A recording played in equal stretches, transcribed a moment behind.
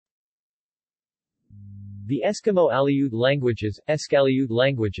The Eskimo Aleut languages, Eskaleut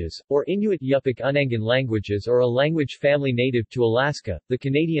languages, or Inuit Yupik Unangan languages are a language family native to Alaska, the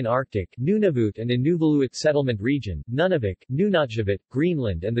Canadian Arctic, Nunavut and Inuvialuit settlement region, Nunavik, Nunatjavut,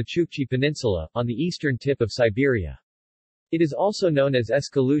 Greenland and the Chukchi Peninsula, on the eastern tip of Siberia. It is also known as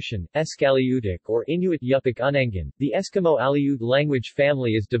Eskaleutian, Eskaleutic or Inuit Yupik Unangan. The Eskimo Aleut language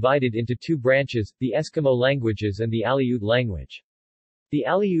family is divided into two branches, the Eskimo languages and the Aleut language. The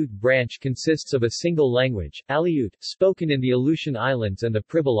Aleut branch consists of a single language, Aleut, spoken in the Aleutian Islands and the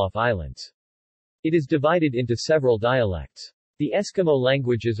Pribilof Islands. It is divided into several dialects. The Eskimo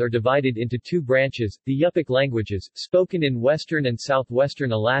languages are divided into two branches, the Yupik languages, spoken in western and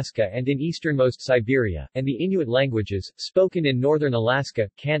southwestern Alaska and in easternmost Siberia, and the Inuit languages, spoken in northern Alaska,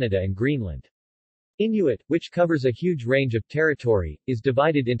 Canada and Greenland. Inuit, which covers a huge range of territory, is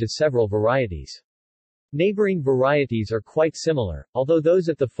divided into several varieties. Neighboring varieties are quite similar, although those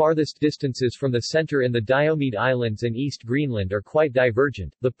at the farthest distances from the center in the Diomede Islands and East Greenland are quite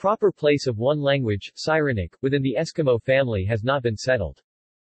divergent. The proper place of one language, Cyrenaic, within the Eskimo family has not been settled.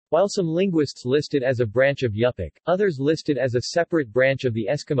 While some linguists list it as a branch of Yupik, others list it as a separate branch of the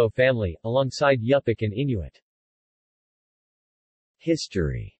Eskimo family, alongside Yupik and Inuit.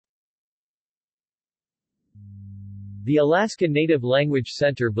 History. The Alaska Native Language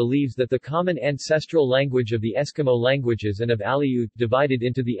Center believes that the common ancestral language of the Eskimo languages and of Aleut divided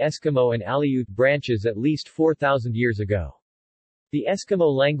into the Eskimo and Aleut branches at least 4,000 years ago. The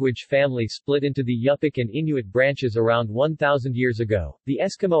Eskimo language family split into the Yupik and Inuit branches around 1,000 years ago. The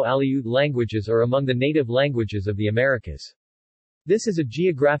Eskimo Aleut languages are among the native languages of the Americas. This is a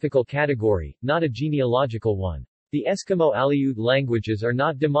geographical category, not a genealogical one. The Eskimo Aleut languages are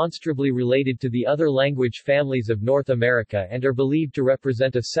not demonstrably related to the other language families of North America and are believed to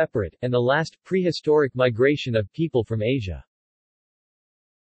represent a separate, and the last, prehistoric migration of people from Asia.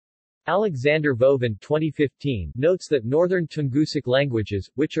 Alexander Vovin 2015 notes that northern Tungusic languages,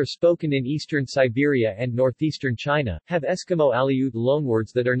 which are spoken in eastern Siberia and northeastern China, have Eskimo Aleut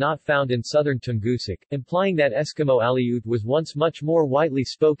loanwords that are not found in southern Tungusic, implying that Eskimo Aleut was once much more widely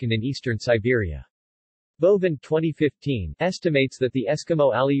spoken in eastern Siberia. Vovin 2015 estimates that the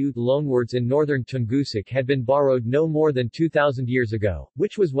Eskimo Aleut loanwords in northern Tungusic had been borrowed no more than 2,000 years ago,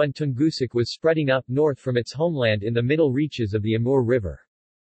 which was when Tungusic was spreading up north from its homeland in the middle reaches of the Amur River.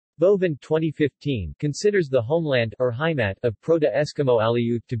 Vovin 2015 considers the homeland, or Heimat, of Proto-Eskimo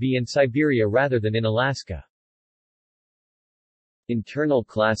Aleut to be in Siberia rather than in Alaska. Internal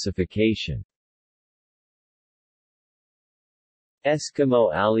classification.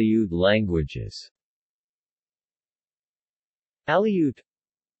 Eskimo Aleut languages. Aleut.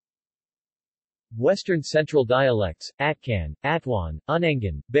 Western Central dialects, Atkan, Atwan,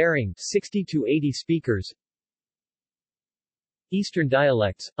 Unangan, Bering 60 to 80 speakers. Eastern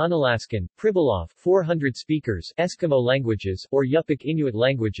dialects, Unalaskan, Pribilof 400 speakers, Eskimo languages, or Yupik Inuit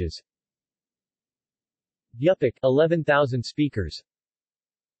languages. Yupik 11,000 speakers.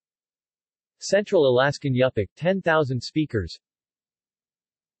 Central Alaskan Yupik 10,000 speakers.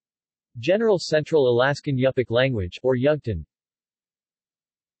 General Central Alaskan Yupik language, or Yugtan.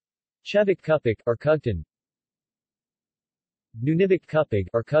 Chevik Kupik, or Kugtan. Nunivik Kupig,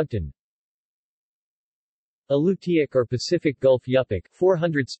 or Kugtan. Alutiiq or Pacific Gulf Yupik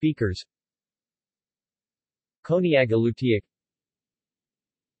 400 speakers. Koniag Alutiiq.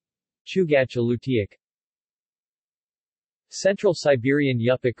 Chugach Alutiiq. Central Siberian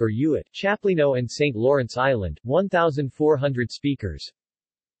Yupik or Uit, Chaplino and St. Lawrence Island 1,400 speakers.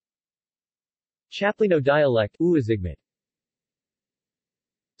 Chaplino dialect, Uazigmit.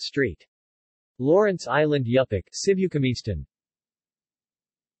 Street. Lawrence Island Yupik, Sivukamistan.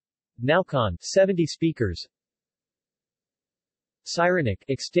 Naukan 70 speakers. Cyrenaic,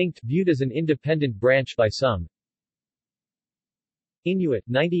 extinct, viewed as an independent branch by some. Inuit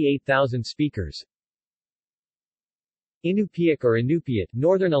 98,000 speakers. Inupiaq or Inupiat,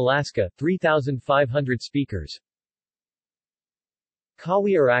 Northern Alaska 3,500 speakers.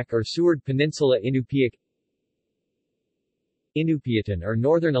 Kawiarak or Seward Peninsula Inupiaq. Inupiatan or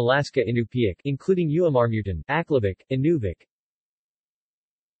Northern Alaska Inupiaq, including Uamarmutan, Aklavik, Inuvik.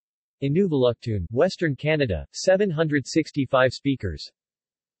 Inuvialuktun, Western Canada, 765 speakers.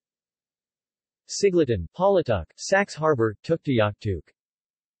 Siglatan, Polituk, Sax Harbor, Tuktoyaktuk.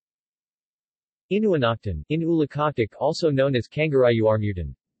 Inuanaktan, in Ulakatuk, also known as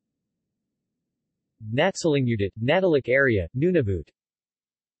Kangarayuarmutan. Natsalingmutit, Natalik area, Nunavut.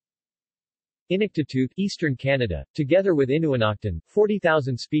 Inuktitut, Eastern Canada, together with Inuanaktan,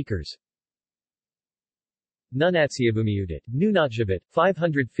 40,000 speakers. Nunatsiavumiutit, Nunatjavut,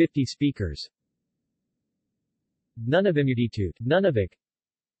 550 speakers. Nunavimutitut, Nunavik.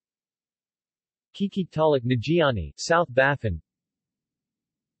 Kikitalik Nagiani, South Baffin.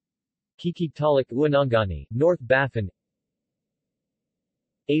 Kikitalik Uanangani, North Baffin.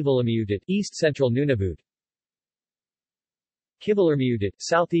 Avalamuyutit, East Central Nunavut. Kivalarmuyutit,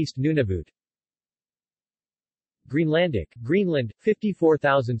 Southeast Nunavut. Greenlandic, Greenland,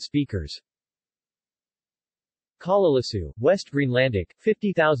 54,000 speakers. Kalalisu, West Greenlandic,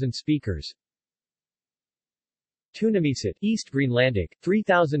 50,000 speakers. Tunamisit, East Greenlandic,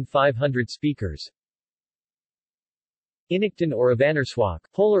 3,500 speakers. Inuktitut or Avanerswak,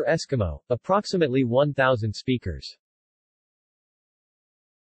 Polar Eskimo, approximately 1,000 speakers.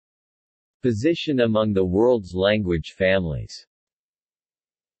 Position among the world's language families.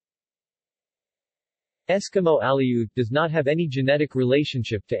 Eskimo Aleut does not have any genetic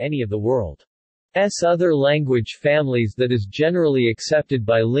relationship to any of the world's other language families that is generally accepted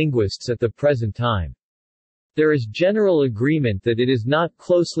by linguists at the present time. There is general agreement that it is not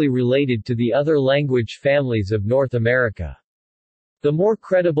closely related to the other language families of North America. The more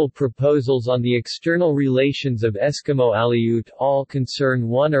credible proposals on the external relations of Eskimo Aleut all concern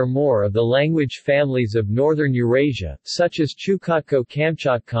one or more of the language families of northern Eurasia, such as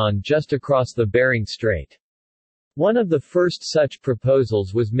Chukotko-Kamchatkan just across the Bering Strait. One of the first such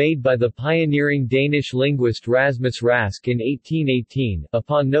proposals was made by the pioneering Danish linguist Rasmus Rask in 1818,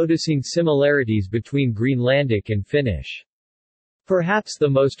 upon noticing similarities between Greenlandic and Finnish. Perhaps the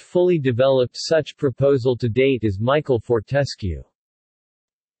most fully developed such proposal to date is Michael Fortescue's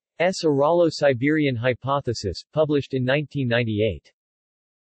Uralo-Siberian hypothesis, published in 1998.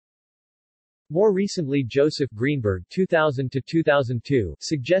 More recently Joseph Greenberg 2000-2002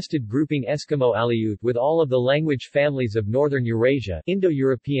 suggested grouping Eskimo Aleut with all of the language families of Northern Eurasia,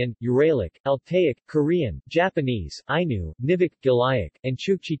 Indo-European, Uralic, Altaic, Korean, Japanese, Ainu, Nivik, Galayak, and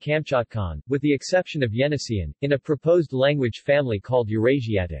Chukchi-Kamchatkan, with the exception of Yeniseian, in a proposed language family called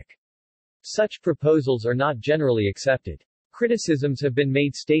Eurasiatic. Such proposals are not generally accepted. Criticisms have been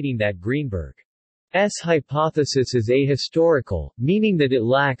made stating that Greenberg's hypothesis is ahistorical, meaning that it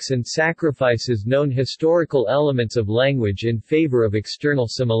lacks and sacrifices known historical elements of language in favor of external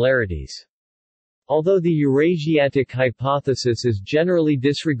similarities. Although the Eurasiatic hypothesis is generally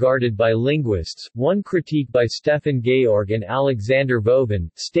disregarded by linguists, one critique by Stefan Georg and Alexander Vovin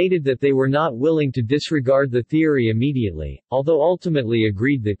stated that they were not willing to disregard the theory immediately, although ultimately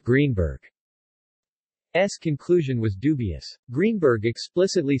agreed that Greenberg's conclusion was dubious. Greenberg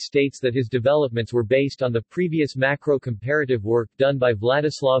explicitly states that his developments were based on the previous macro-comparative work done by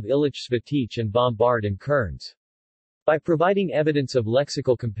Vladislav Ilich Svatich and Bombard and Kearns. By providing evidence of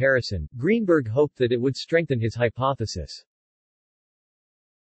lexical comparison, Greenberg hoped that it would strengthen his hypothesis.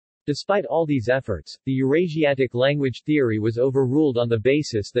 Despite all these efforts, the Eurasiatic language theory was overruled on the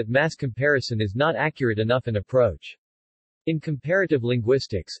basis that mass comparison is not accurate enough an approach. In comparative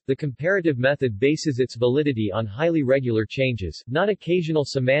linguistics, the comparative method bases its validity on highly regular changes, not occasional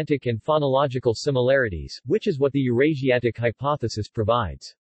semantic and phonological similarities, which is what the Eurasiatic hypothesis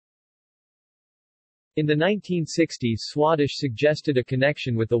provides. In the 1960s Swadesh suggested a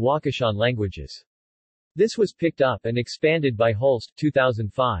connection with the Wakashan languages. This was picked up and expanded by Holst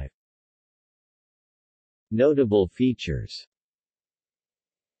 2005. Notable features.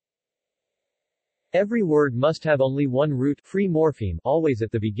 Every word must have only one root free morpheme always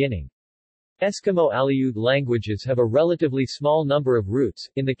at the beginning. Eskimo Aleut languages have a relatively small number of roots,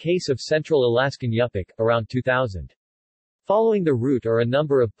 in the case of Central Alaskan Yupik, around 2,000. Following the root are a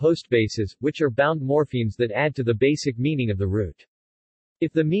number of postbases, which are bound morphemes that add to the basic meaning of the root.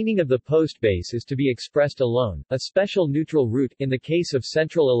 If the meaning of the postbase is to be expressed alone, a special neutral root, in the case of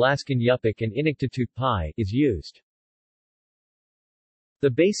Central Alaskan Yupik and Inuktitut Pi, is used. The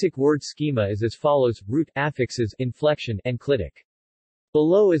basic word schema is as follows: root, affixes, inflection, and clitic.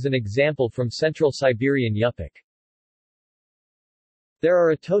 Below is an example from Central Siberian Yupik. There are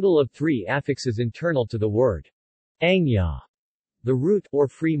a total of 3 affixes internal to the word Angya, the root, or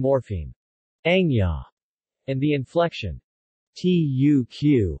free morpheme Angya, and the inflection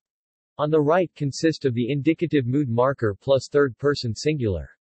tuq on the right consist of the indicative mood marker plus third-person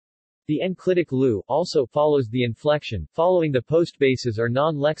singular. The enclitic lu also follows the inflection. Following the postbases are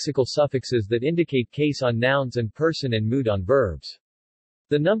non-lexical suffixes that indicate case on nouns and person and mood on verbs.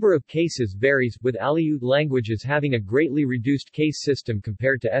 The number of cases varies, with Aleut languages having a greatly reduced case system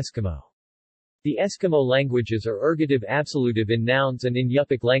compared to Eskimo. The Eskimo languages are ergative absolutive in nouns and in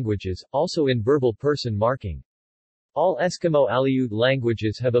Yupik languages, also in verbal person marking. All Eskimo Aleut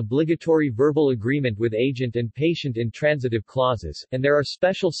languages have obligatory verbal agreement with agent and patient in transitive clauses, and there are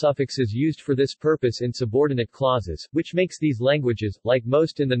special suffixes used for this purpose in subordinate clauses, which makes these languages, like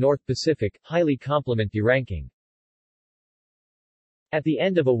most in the North Pacific, highly complement deranking. At the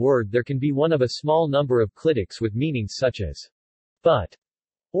end of a word there can be one of a small number of clitics with meanings such as but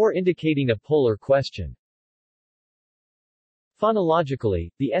or indicating a polar question. Phonologically,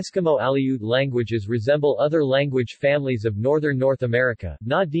 the Eskimo-Aleut languages resemble other language families of northern North America,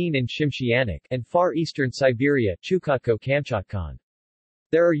 Nadine and Shimshianic, and far eastern Siberia, Chukotko-Kamchatkan.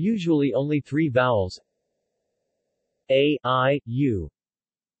 There are usually only 3 vowels a, I, U,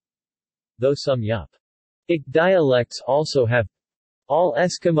 though some Yup-ic dialects also have. All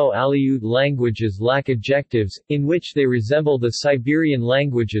Eskimo-Aleut languages lack adjectives, in which they resemble the Siberian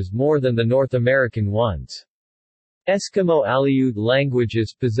languages more than the North American ones. Eskimo-Aleut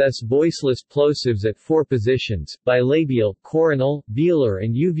languages possess voiceless plosives at 4 positions, bilabial, coronal, velar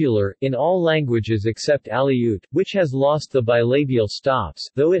and uvular, in all languages except Aleut, which has lost the bilabial stops,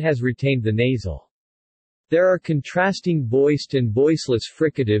 though it has retained the nasal. There are contrasting voiced and voiceless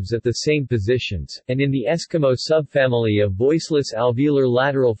fricatives at the same positions, and in the Eskimo subfamily a voiceless alveolar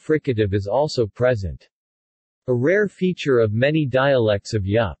lateral fricative is also present. A rare feature of many dialects of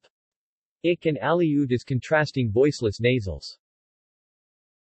Yup-ic and Aleut is contrasting voiceless nasals.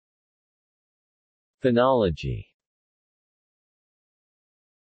 Phonology.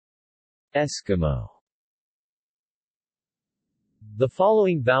 Eskimo. The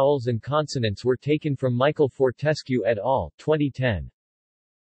following vowels and consonants were taken from Michael Fortescue et al., 2010.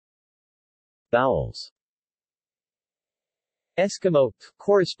 Vowels. Eskimo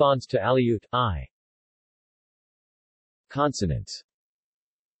corresponds to Aleut I. Consonants.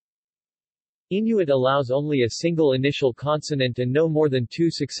 Inuit allows only a single initial consonant and no more than 2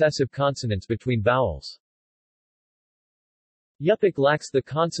 successive consonants between vowels. Yupik lacks the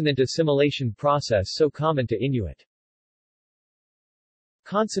consonant assimilation process so common to Inuit.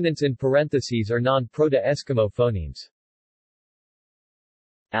 Consonants in parentheses are non-Proto-Eskimo phonemes.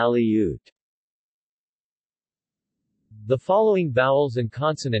 Aleut. The following vowels and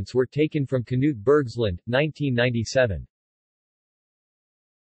consonants were taken from Knut Bergsland, 1997.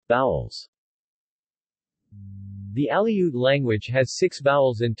 Vowels. The Aleut language has 6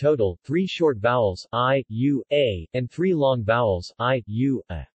 vowels in total, 3 short vowels, I, U, A, and 3 long vowels, I, U,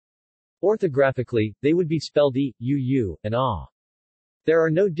 A. Orthographically, they would be spelled E, U, U, and A. There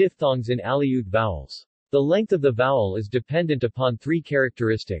are no diphthongs in Aleut vowels. The length of the vowel is dependent upon 3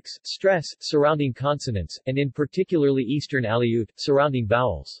 characteristics: stress, surrounding consonants, and in particularly Eastern Aleut, surrounding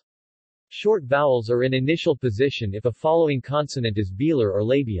vowels. Short vowels are in initial position if a following consonant is velar or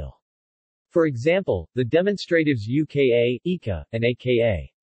labial. For example, the demonstratives UKA, IKA, and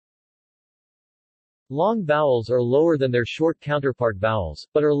AKA. Long vowels are lower than their short counterpart vowels,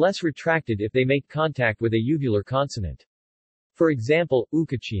 but are less retracted if they make contact with a uvular consonant. For example,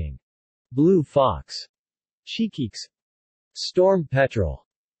 Ukachiang, blue fox, Chikiks, storm petrel,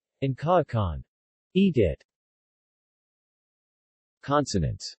 and Kaakan, eat it.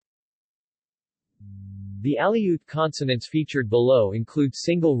 Consonants. The Aleut consonants featured below include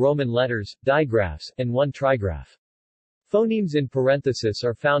single Roman letters, digraphs, and 1 trigraph. Phonemes in parenthesis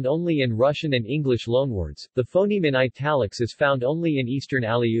are found only in Russian and English loanwords, the phoneme in italics is found only in Eastern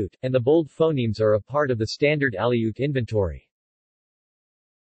Aleut, and the bold phonemes are a part of the standard Aleut inventory.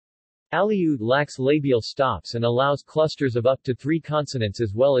 Aleut lacks labial stops and allows clusters of up to 3 consonants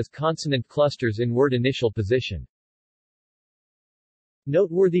as well as consonant clusters in word initial position.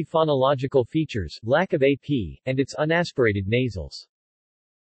 Noteworthy phonological features, lack of AP, and its unaspirated nasals.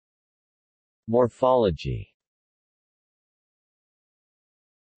 Morphology.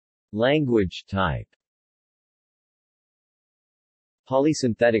 Language type.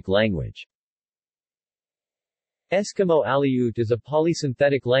 Polysynthetic language. Eskimo-Aleut is a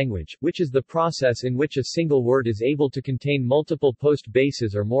polysynthetic language, which is the process in which a single word is able to contain multiple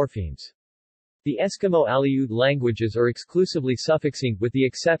post-bases or morphemes. The Eskimo-Aleut languages are exclusively suffixing, with the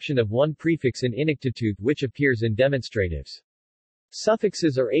exception of 1 prefix in inuktitut which appears in demonstratives.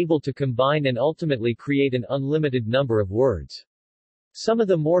 Suffixes are able to combine and ultimately create an unlimited number of words. Some of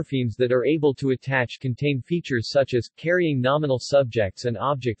the morphemes that are able to attach contain features such as, carrying nominal subjects and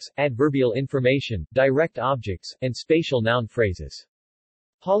objects, adverbial information, direct objects, and spatial noun phrases.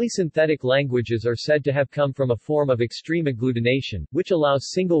 Polysynthetic languages are said to have come from a form of extreme agglutination, which allows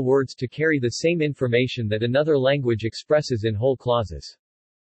single words to carry the same information that another language expresses in whole clauses.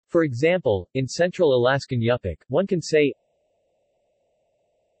 For example, in Central Alaskan Yupik, one can say,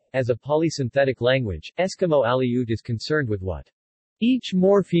 as a polysynthetic language, Eskimo-Aleut is concerned with what each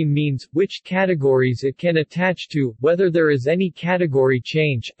morpheme means, which categories it can attach to, whether there is any category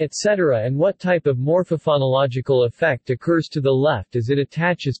change, etc., and what type of morphophonological effect occurs to the left as it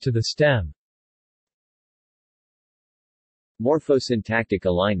attaches to the stem. Morphosyntactic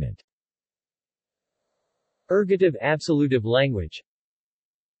alignment. Ergative absolutive language.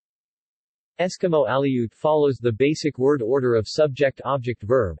 Eskimo Aleut follows the basic word order of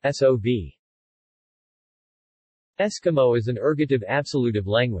subject-object-verb (SOV). Eskimo is an ergative absolutive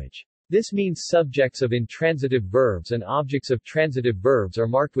language. This means subjects of intransitive verbs and objects of transitive verbs are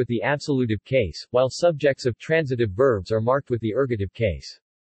marked with the absolutive case, while subjects of transitive verbs are marked with the ergative case.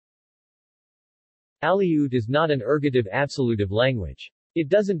 Aleut is not an ergative absolutive language. It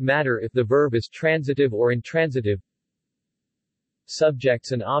doesn't matter if the verb is transitive or intransitive.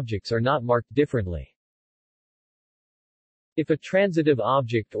 Subjects and objects are not marked differently. If a transitive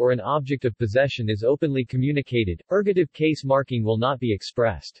object or an object of possession is openly communicated, ergative case marking will not be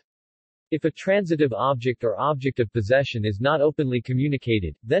expressed. If a transitive object or object of possession is not openly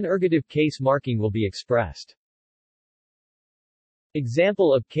communicated, then ergative case marking will be expressed.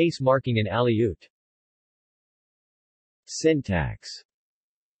 Example of case marking in Aleut. Syntax.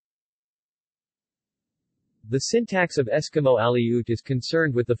 The syntax of Eskimo Aleut is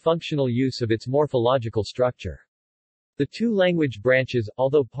concerned with the functional use of its morphological structure. The two language branches,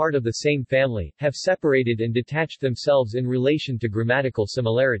 although part of the same family, have separated and detached themselves in relation to grammatical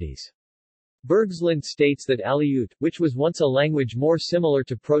similarities. Bergslund states that Aleut, which was once a language more similar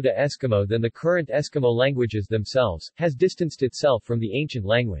to Proto-Eskimo than the current Eskimo languages themselves, has distanced itself from the ancient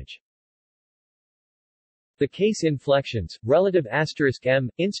language. The case inflections, relative *m,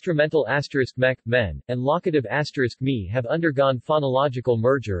 instrumental *mech, men, and locative *me have undergone phonological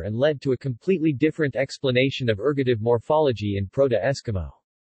merger and led to a completely different explanation of ergative morphology in Proto-Eskimo.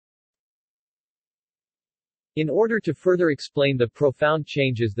 In order to further explain the profound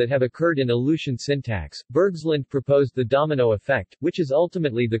changes that have occurred in Aleutian syntax, Bergslund proposed the domino effect, which is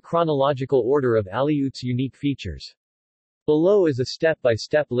ultimately the chronological order of Aleut's unique features. Below is a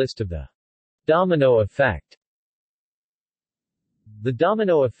step-by-step list of the domino effect. The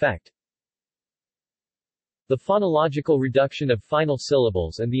domino effect. The phonological reduction of final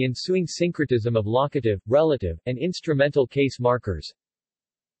syllables and the ensuing syncretism of locative, relative, and instrumental case markers.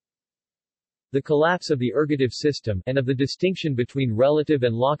 The collapse of the ergative system, and of the distinction between relative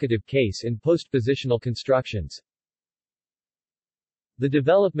and locative case in postpositional constructions. The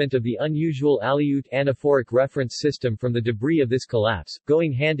development of the unusual Aleut anaphoric reference system from the debris of this collapse,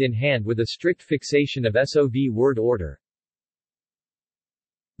 going hand in hand with a strict fixation of SOV word order.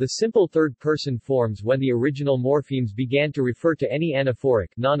 The simple third-person forms when the original morphemes began to refer to any anaphoric,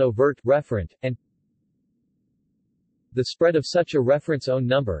 non-overt, referent, and the spread of such a reference own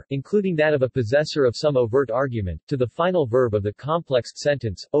number, including that of a possessor of some overt argument, to the final verb of the complex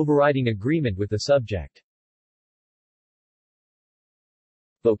sentence, overriding agreement with the subject.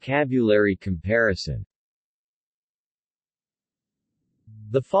 Vocabulary comparison.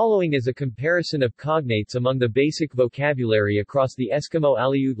 The following is a comparison of cognates among the basic vocabulary across the Eskimo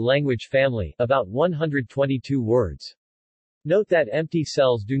Aleut language family, about 122 words. Note that empty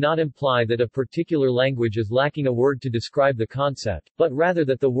cells do not imply that a particular language is lacking a word to describe the concept, but rather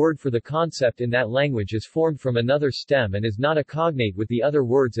that the word for the concept in that language is formed from another stem and is not a cognate with the other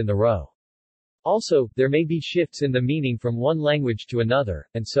words in the row. Also, there may be shifts in the meaning from one language to another,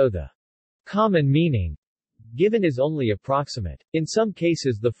 and so the common meaning given is only approximate. In some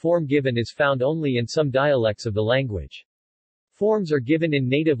cases the form given is found only in some dialects of the language. Forms are given in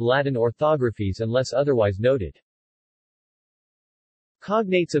native Latin orthographies unless otherwise noted.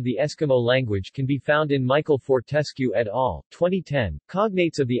 Cognates of the Eskimo language can be found in Michael Fortescue et al., 2010.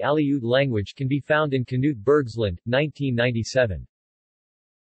 Cognates of the Aleut language can be found in Knut Bergslund, 1997.